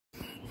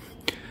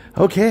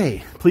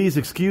Okay, please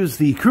excuse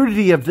the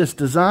crudity of this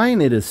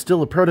design. It is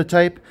still a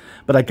prototype,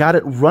 but I got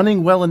it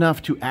running well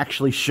enough to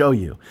actually show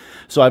you.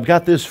 So I've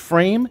got this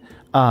frame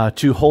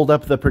to hold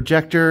up the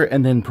projector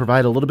and then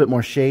provide a little bit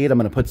more shade. I'm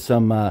going to put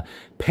some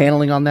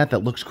paneling on that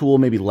looks cool,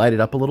 maybe light it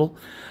up a little.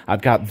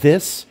 I've got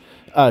this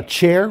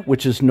chair,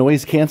 which is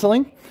noise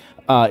canceling.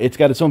 It's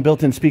got its own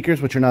built-in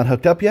speakers, which are not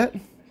hooked up yet.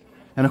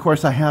 And of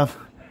course I have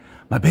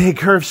my big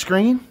curved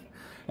screen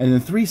and then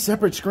 3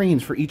 separate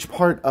screens for each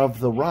part of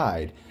the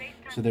ride.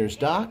 So there's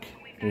dock,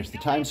 there's the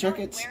time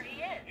circuits,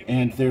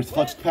 and there's the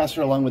flux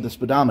capacitor along with the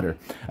speedometer.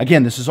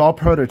 Again, this is all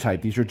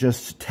prototype. These are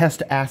just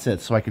test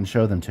assets so I can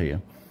show them to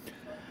you.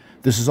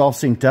 This is all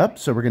synced up,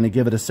 so we're going to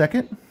give it a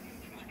second.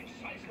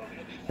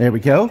 There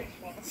we go.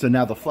 So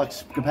now the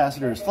flux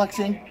capacitor is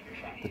flexing,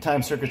 the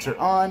time circuits are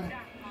on,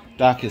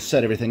 dock has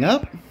set everything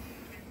up.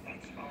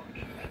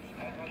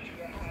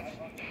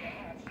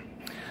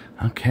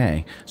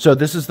 Okay, so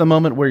this is the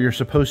moment where you're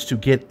supposed to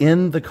get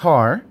in the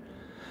car,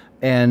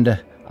 and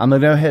I'm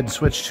going to go ahead and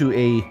switch to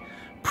a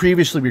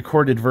previously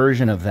recorded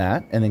version of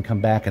that and then come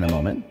back in a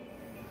moment.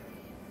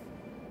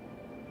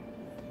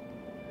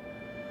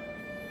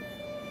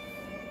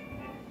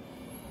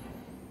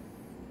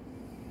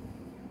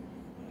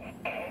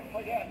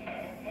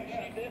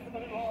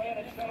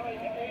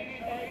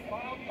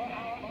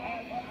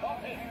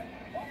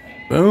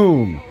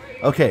 Boom.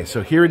 Okay,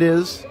 so here it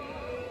is.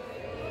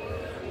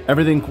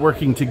 Everything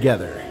working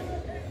together.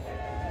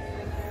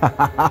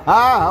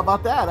 How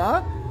about that,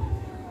 huh?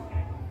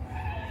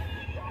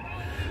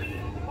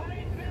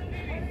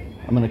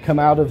 I'm going to come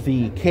out of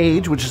the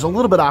cage, which is a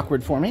little bit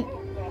awkward for me.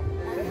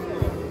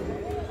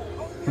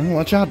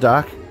 Watch out,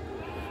 Doc.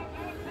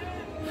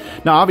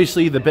 Now,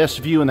 obviously, the best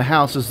view in the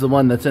house is the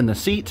one that's in the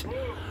seat,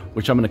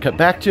 which I'm going to cut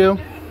back to.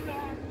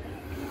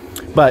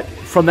 But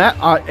from that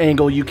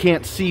angle, you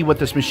can't see what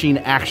this machine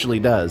actually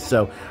does.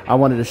 So I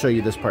wanted to show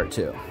you this part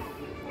too.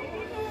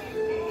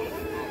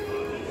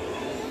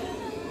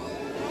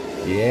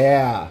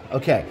 Yeah.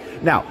 Okay.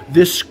 Now,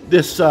 this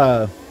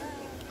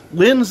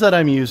lens that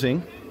I'm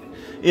using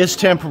is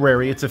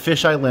temporary. It's a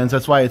fisheye lens.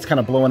 That's why it's kind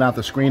of blowing out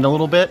the screen a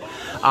little bit.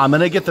 I'm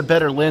going to get the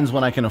better lens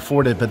when I can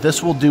afford it, but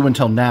this will do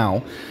until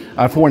now,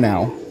 for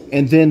now.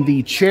 And then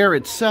the chair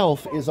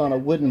itself is on a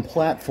wooden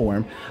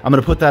platform. I'm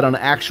going to put that on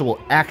actual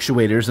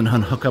actuators and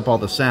unhook up all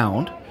the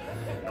sound.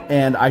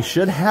 And I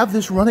should have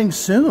this running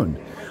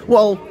soon.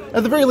 Well,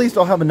 at the very least,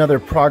 I'll have another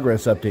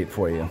progress update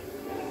for you.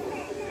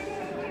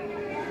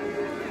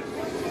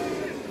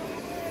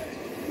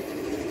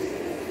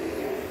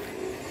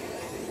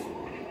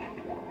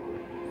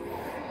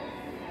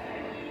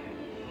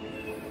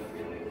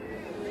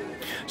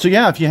 So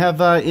yeah, if you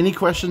have any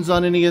questions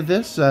on any of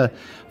this,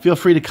 feel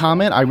free to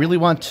comment. I really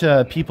want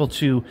people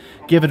to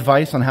give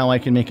advice on how I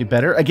can make it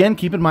better. Again,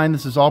 keep in mind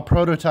this is all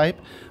prototype,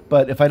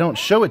 but if I don't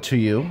show it to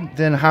you,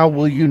 then how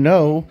will you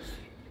know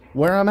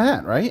where I'm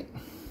at, right?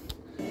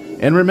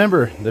 And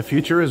remember, the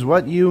future is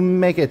what you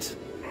make it.